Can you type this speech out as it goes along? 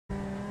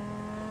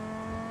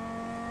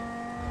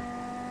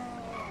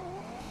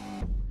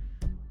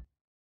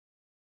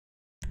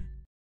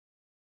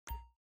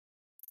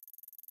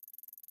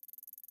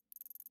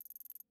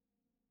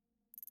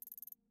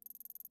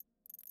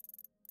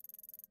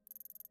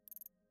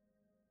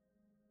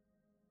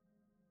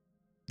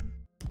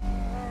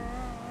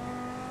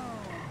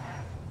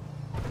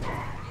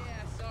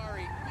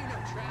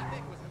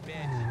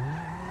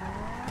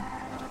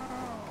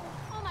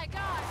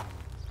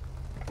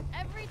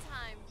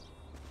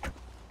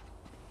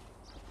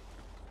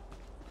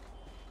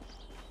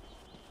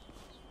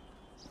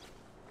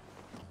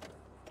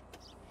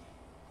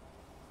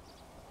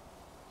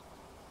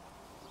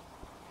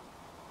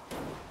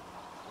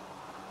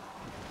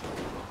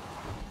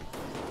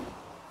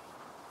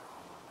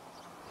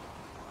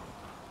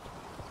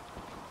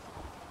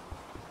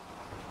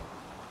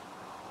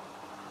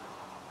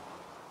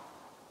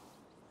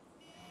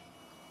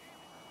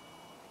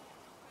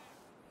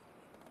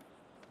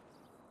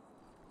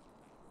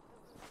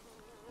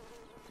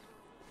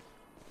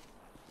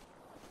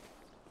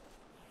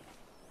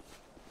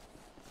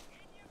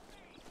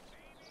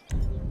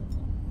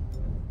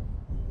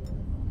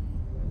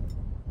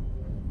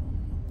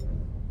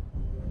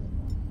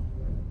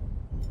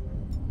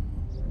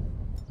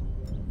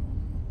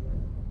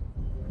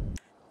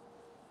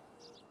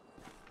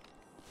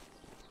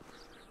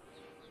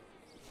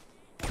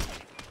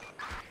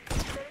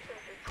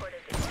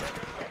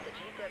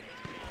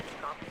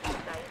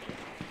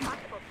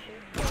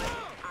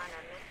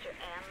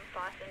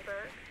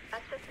Fostenberg.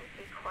 Assistance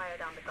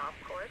required on the golf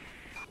course.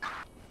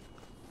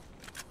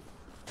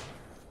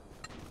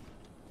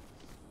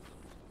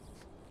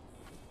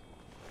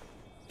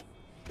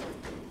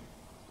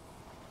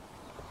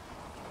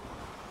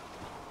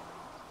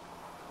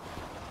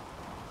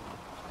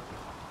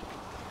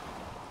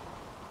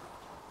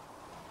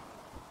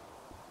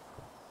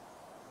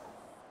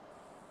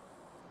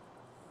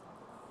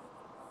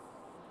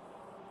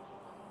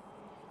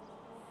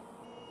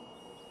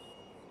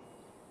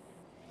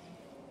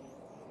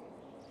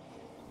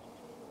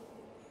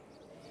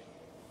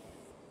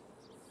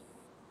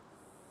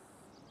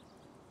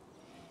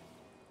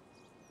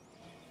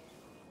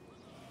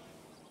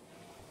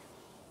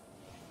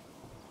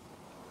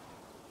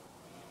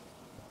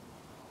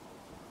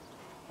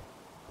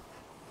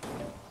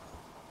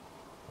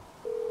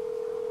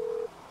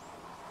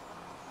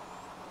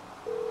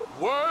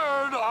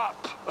 Word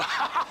up!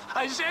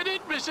 I said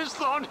it, Mrs.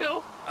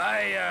 Thornhill.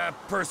 I,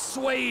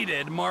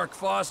 persuaded Mark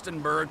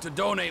Fostenberg to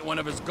donate one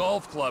of his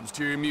golf clubs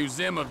to your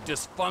Museum of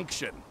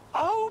Dysfunction.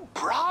 Oh,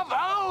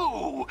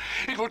 bravo!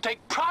 It will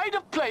take pride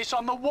of place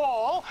on the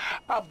wall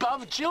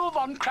above Jill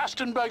von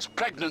Krastenberg's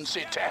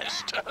pregnancy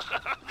test.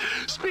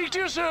 Speak to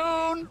you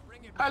soon.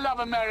 I love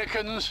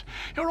Americans.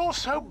 You're all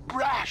so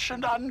brash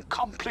and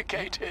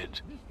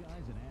uncomplicated.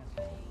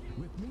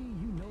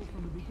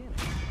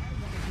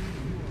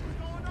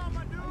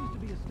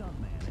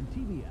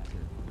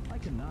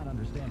 Cannot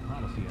understand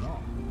policy at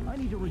all. I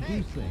need to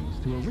reduce things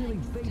to a really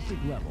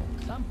basic level.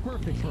 I'm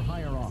perfect for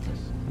higher office.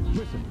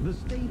 Listen, the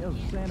state of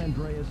San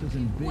Andreas is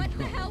in big trouble. What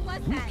the hell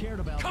was We've that? cared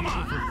about Come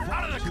on,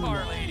 out of the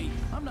car, lady.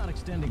 I'm not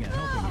extending a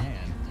helping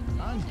hand.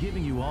 I'm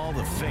giving you all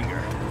the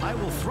finger. I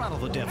will throttle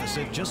the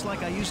deficit just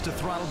like I used to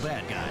throttle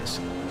bad guys.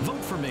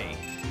 Vote for me,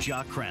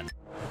 Jock Kren.